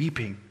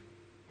weeping,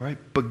 right?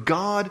 But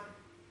God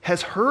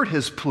has heard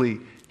his plea.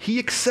 He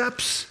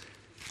accepts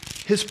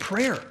his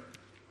prayer,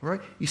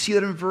 right? You see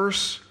that in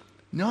verse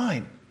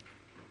 9.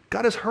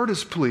 God has heard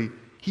his plea.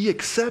 He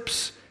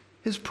accepts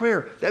his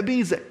prayer. That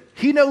means that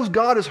he knows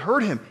God has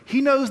heard him.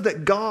 He knows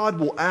that God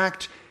will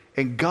act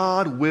and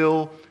God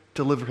will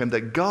deliver him,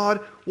 that God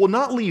will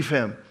not leave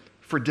him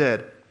for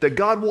dead, that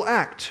God will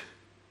act,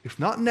 if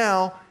not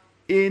now,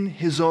 in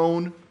his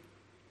own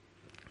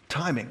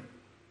timing.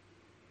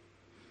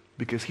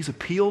 Because he's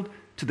appealed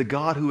to the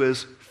God who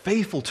is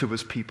faithful to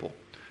his people.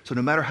 So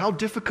no matter how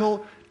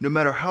difficult, no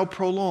matter how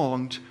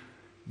prolonged,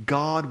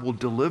 God will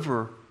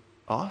deliver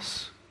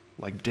us,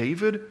 like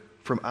David,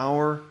 from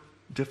our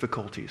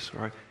difficulties.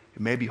 Right?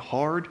 It may be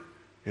hard.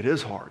 It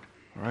is hard.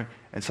 All right?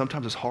 And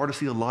sometimes it's hard to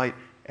see the light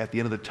at the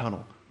end of the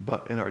tunnel.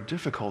 But in our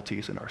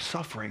difficulties, in our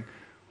suffering,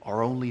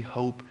 our only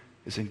hope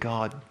is in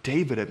God.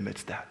 David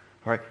admits that.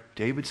 All right?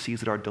 David sees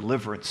that our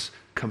deliverance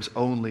comes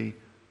only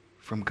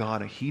from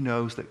God, and he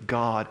knows that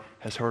God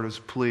has heard his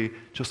plea.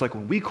 Just like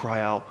when we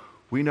cry out,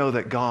 we know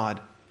that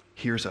God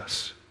hears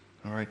us.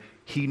 All right?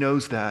 He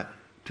knows that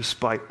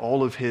despite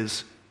all of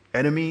his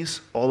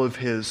enemies, all of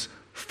his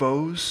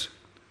foes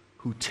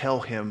who tell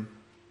him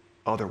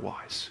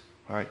otherwise.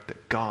 All right?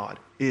 That God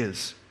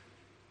is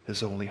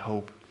his only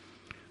hope.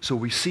 So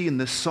we see in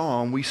this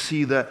psalm, we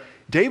see that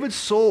David's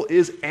soul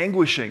is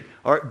anguishing,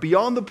 all right,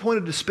 beyond the point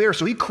of despair.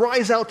 So he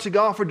cries out to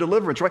God for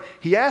deliverance, right?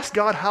 He asks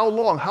God, how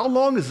long? How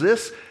long is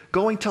this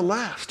going to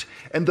last?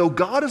 And though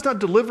God does not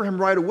deliver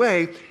him right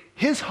away,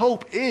 his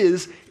hope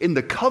is in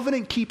the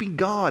covenant-keeping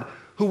God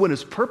who, when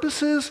his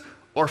purposes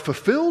are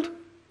fulfilled,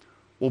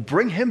 will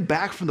bring him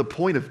back from the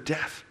point of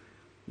death,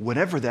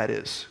 whenever that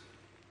is.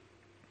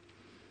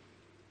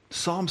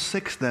 Psalm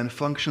 6 then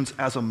functions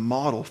as a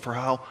model for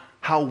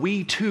how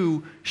we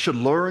too should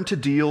learn to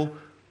deal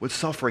with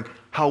suffering,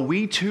 how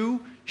we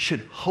too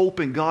should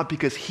hope in God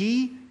because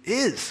he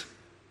is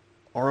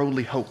our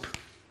only hope.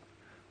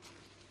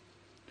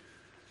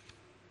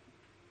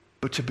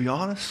 But to be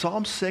honest,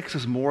 Psalm 6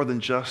 is more than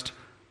just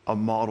a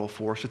model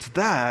for us. It's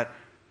that,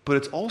 but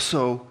it's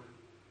also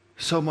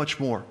so much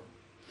more.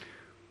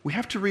 We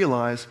have to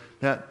realize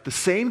that the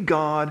same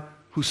God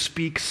who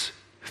speaks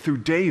through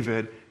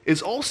David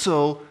is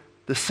also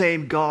the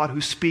same God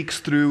who speaks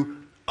through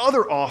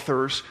other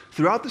authors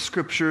throughout the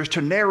scriptures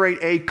to narrate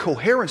a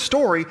coherent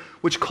story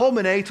which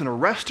culminates in a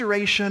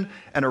restoration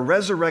and a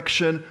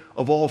resurrection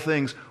of all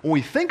things. When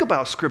we think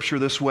about scripture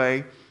this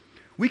way,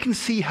 we can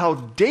see how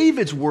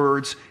David's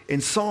words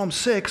in Psalm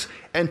 6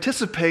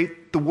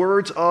 anticipate the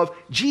words of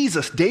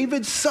Jesus,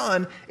 David's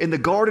son, in the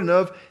Garden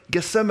of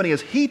Gethsemane,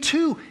 as he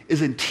too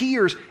is in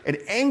tears and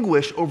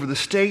anguish over the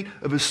state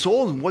of his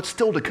soul and what's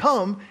still to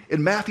come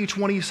in Matthew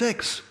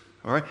 26.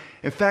 All right?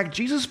 In fact,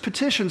 Jesus'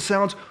 petition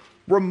sounds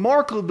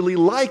remarkably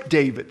like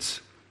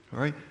David's. All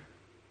right?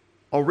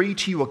 I'll read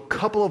to you a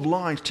couple of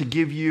lines to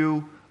give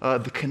you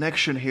the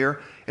connection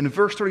here. In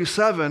verse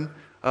 37,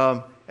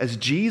 as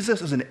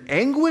Jesus is in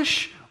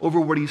anguish over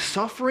what he's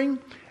suffering,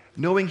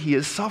 knowing he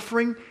is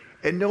suffering,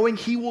 and knowing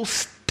he will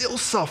still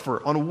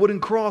suffer on a wooden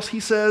cross, he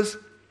says,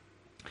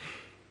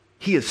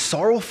 he is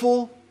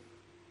sorrowful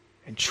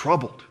and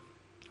troubled.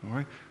 All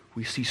right?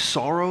 We see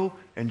sorrow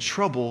and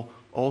trouble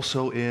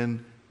also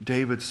in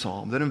David's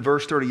psalm. Then in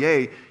verse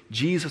 38,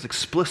 Jesus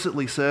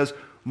explicitly says,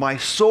 my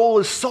soul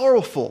is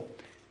sorrowful,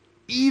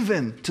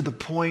 even to the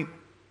point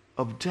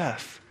of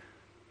death.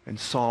 In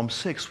Psalm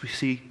 6, we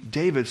see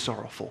David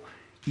sorrowful,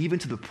 even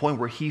to the point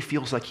where he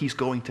feels like he's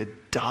going to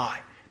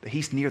die, that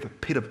he's near the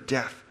pit of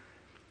death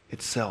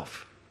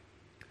itself.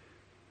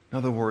 In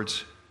other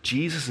words,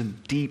 Jesus is in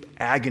deep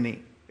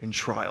agony in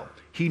trial.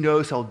 He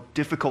knows how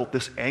difficult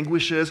this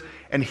anguish is,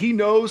 and he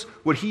knows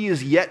what he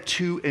is yet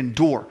to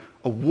endure,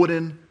 a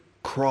wooden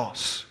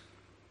cross.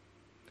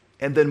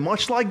 And then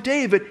much like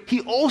David,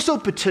 he also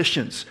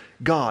petitions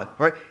God,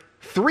 right?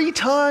 3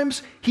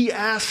 times he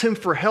asks him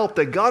for help,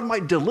 that God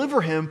might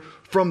deliver him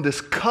from this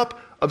cup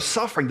of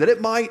suffering, that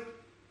it might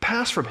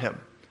pass from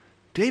him.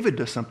 David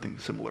does something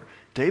similar.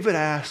 David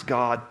asks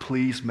God,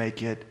 please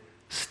make it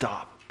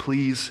stop.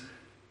 Please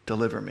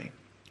deliver me.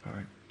 All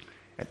right.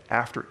 And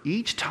after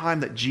each time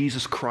that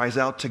Jesus cries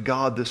out to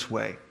God this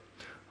way,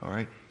 all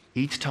right,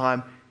 each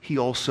time he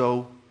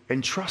also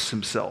entrusts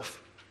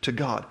himself to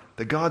God,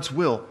 that God's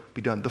will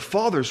be done, the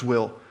Father's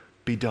will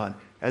be done,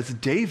 as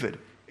David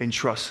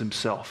entrusts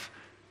himself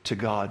to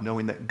God,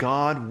 knowing that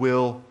God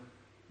will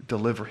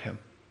deliver him.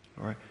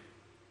 All right.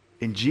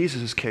 In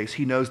Jesus' case,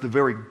 he knows the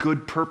very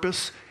good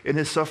purpose in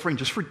his suffering,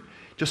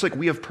 just like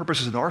we have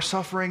purposes in our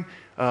suffering,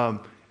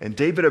 and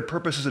David had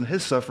purposes in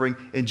his suffering.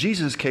 In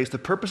Jesus' case, the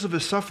purpose of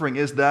his suffering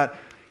is that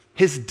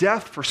his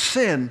death for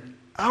sin,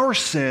 our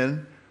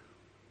sin,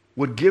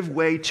 would give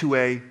way to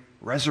a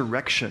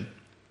resurrection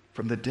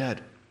from the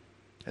dead.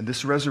 And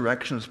this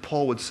resurrection, as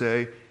Paul would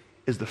say,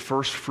 is the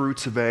first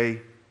fruits of a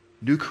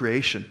new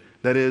creation.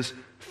 That is,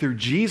 through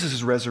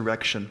Jesus'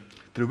 resurrection,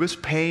 through his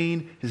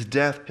pain, his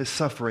death, his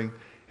suffering,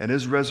 and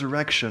his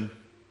resurrection,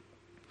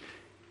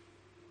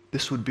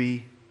 this would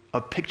be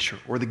a picture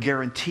or the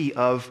guarantee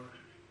of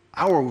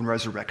our own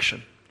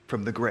resurrection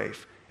from the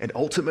grave, and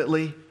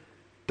ultimately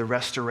the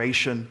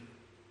restoration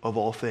of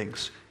all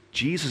things.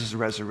 Jesus'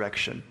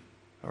 resurrection,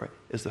 all right,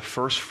 is the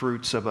first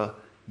fruits of a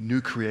new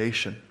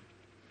creation.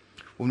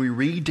 When we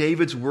read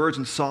David's words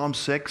in Psalm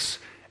 6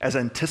 as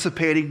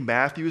anticipating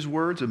Matthew's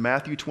words, in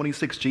Matthew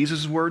 26,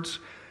 Jesus' words,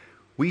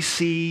 we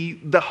see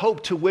the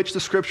hope to which the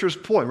scriptures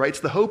point, right? It's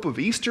the hope of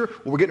Easter,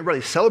 what we're getting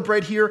ready to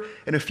celebrate here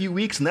in a few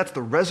weeks, and that's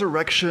the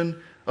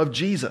resurrection of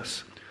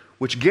Jesus,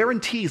 which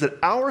guarantees that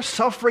our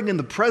suffering in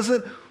the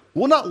present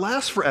will not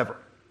last forever.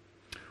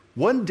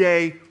 One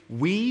day,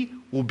 we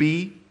will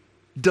be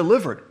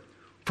delivered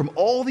from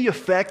all the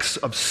effects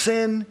of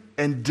sin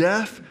and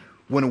death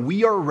when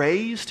we are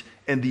raised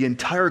and the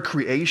entire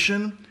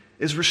creation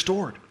is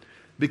restored.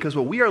 Because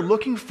what we are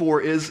looking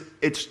for is,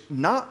 it's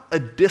not a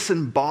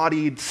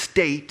disembodied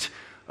state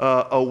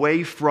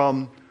away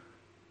from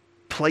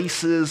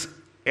places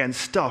and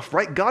stuff,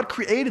 right? God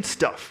created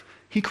stuff.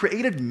 He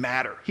created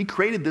matter. He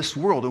created this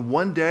world. And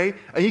one day,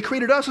 and he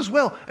created us as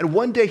well. And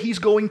one day he's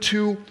going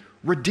to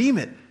redeem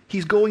it.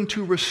 He's going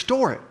to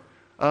restore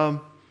it.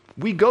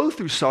 We go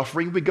through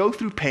suffering. We go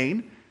through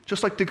pain,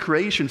 just like the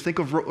creation. Think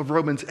of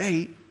Romans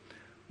 8.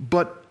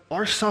 But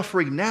our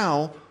suffering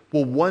now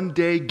will one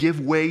day give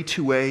way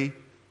to a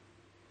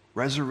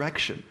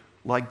resurrection,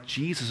 like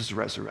Jesus'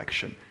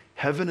 resurrection.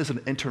 Heaven is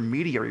an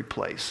intermediary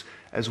place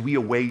as we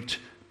await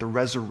the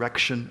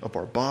resurrection of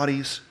our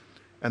bodies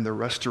and the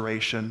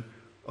restoration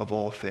of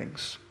all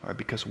things. All right,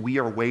 because we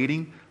are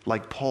waiting,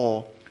 like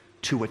Paul,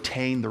 to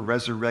attain the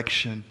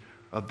resurrection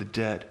of the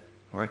dead.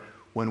 All right,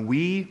 when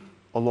we,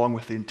 along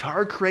with the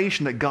entire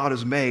creation that God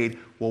has made,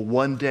 will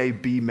one day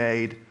be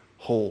made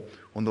whole.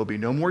 When there'll be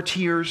no more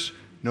tears,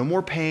 no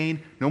more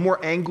pain, no more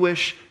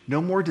anguish,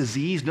 no more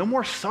disease, no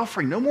more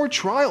suffering, no more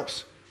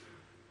trials.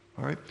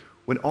 All right?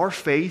 When our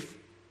faith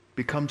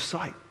becomes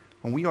sight,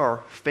 when we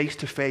are face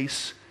to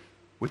face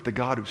with the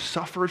God who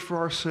suffered for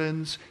our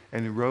sins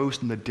and who rose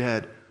from the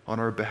dead on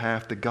our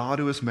behalf, the God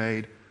who has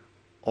made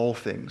all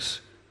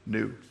things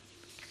new,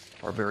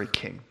 our very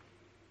King.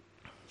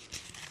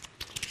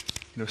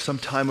 You know, some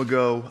time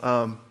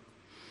ago,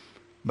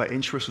 my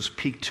interest was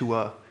piqued to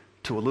a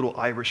little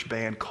Irish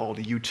band called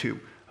U2.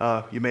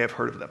 You may have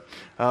heard of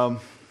them.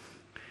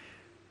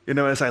 You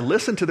know, as I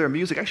listened to their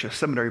music, actually a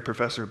seminary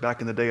professor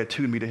back in the day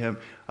attuned me to him.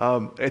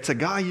 It's a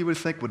guy you would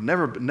think would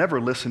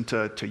never listen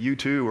to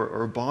U2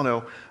 or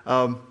Bono.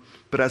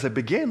 But as I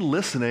began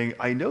listening,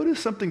 I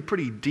noticed something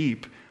pretty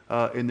deep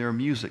in their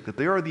music, that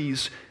there are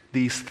these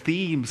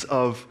themes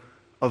of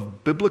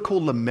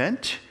biblical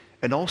lament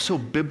and also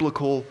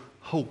biblical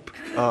hope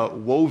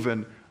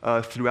woven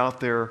throughout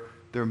their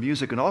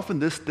music. And often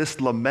this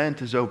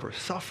lament is over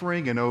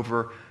suffering and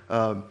over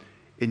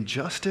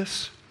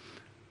injustice.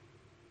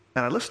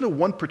 And I listened to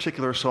one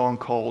particular song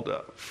called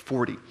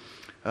 40,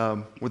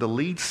 where the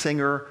lead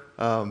singer,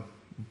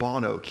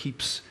 Bono,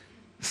 keeps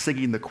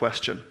singing the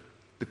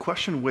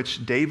question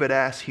which David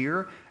asks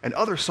here and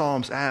other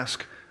psalms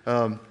ask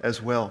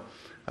as well.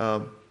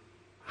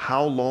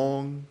 How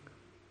long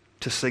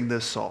to sing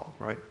this song,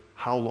 right?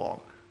 How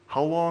long?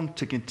 How long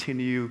to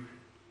continue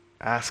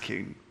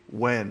asking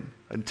when,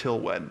 until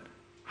when?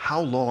 How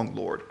long,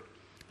 Lord?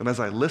 And as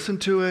I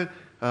listened to it,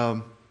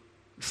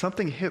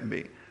 something hit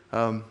me.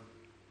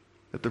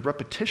 That the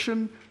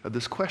repetition of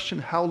this question,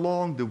 how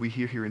long, that we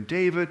hear here in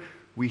David,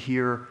 we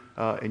hear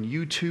in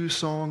U2's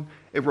song,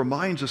 it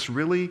reminds us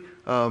really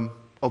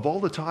of all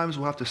the times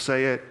we'll have to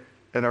say it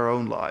in our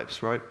own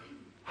lives, right?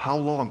 How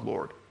long,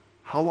 Lord?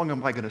 How long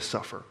am I going to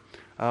suffer?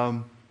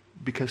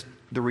 Because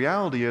the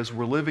reality is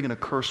we're living in a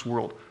cursed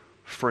world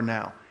for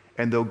now.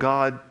 And though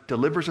God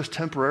delivers us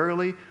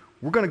temporarily,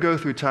 we're going to go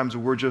through times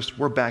where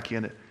we're back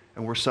in it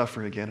and we're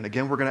suffering again. And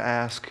again, we're going to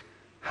ask,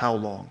 how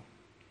long?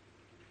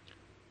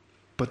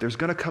 But there's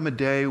going to come a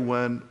day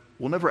when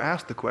we'll never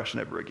ask the question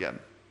ever again,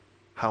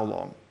 how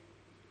long?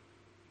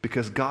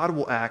 Because God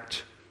will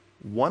act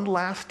one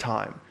last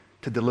time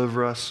to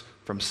deliver us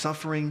from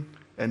suffering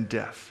and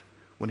death.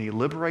 When he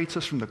liberates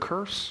us from the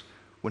curse,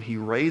 when he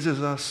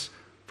raises us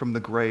from the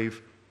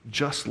grave,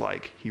 just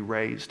like he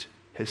raised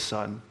his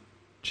son,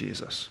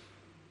 Jesus.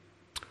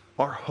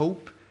 Our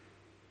hope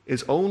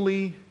is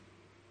only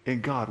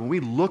in God. When we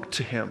look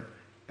to him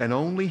and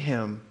only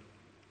him,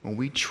 when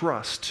we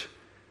trust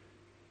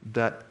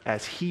that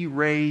as he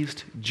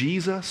raised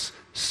Jesus,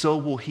 so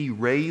will he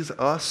raise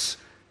us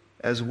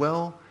as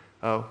well,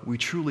 we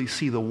truly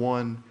see the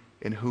one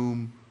in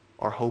whom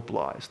our hope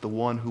lies, the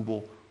one who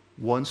will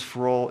once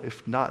for all,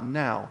 if not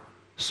now,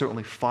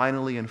 certainly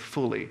finally and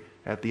fully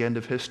at the end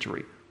of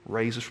history,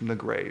 raise us from the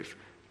grave,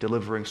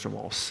 delivering us from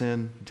all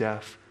sin,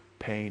 death,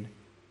 pain,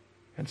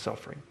 and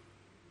suffering.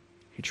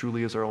 He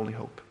truly is our only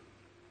hope.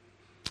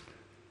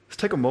 Let's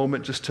take a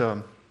moment just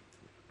to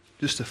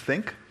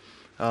think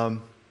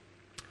and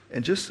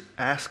just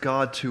ask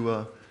God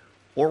to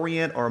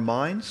orient our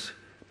minds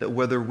that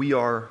whether we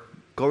are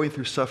going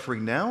through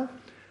suffering now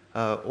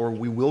or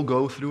we will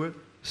go through it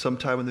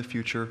sometime in the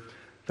future,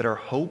 that our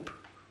hope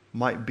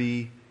might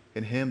be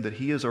in him, that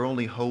he is our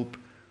only hope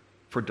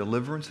for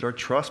deliverance, that our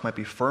trust might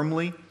be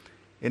firmly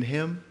in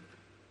him,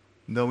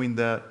 knowing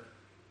that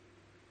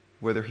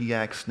whether he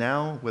acts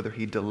now, whether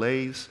he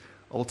delays,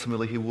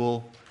 ultimately he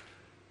will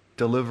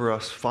deliver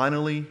us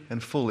finally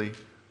and fully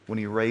when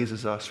he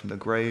raises us from the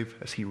grave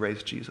as he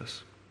raised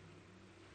Jesus.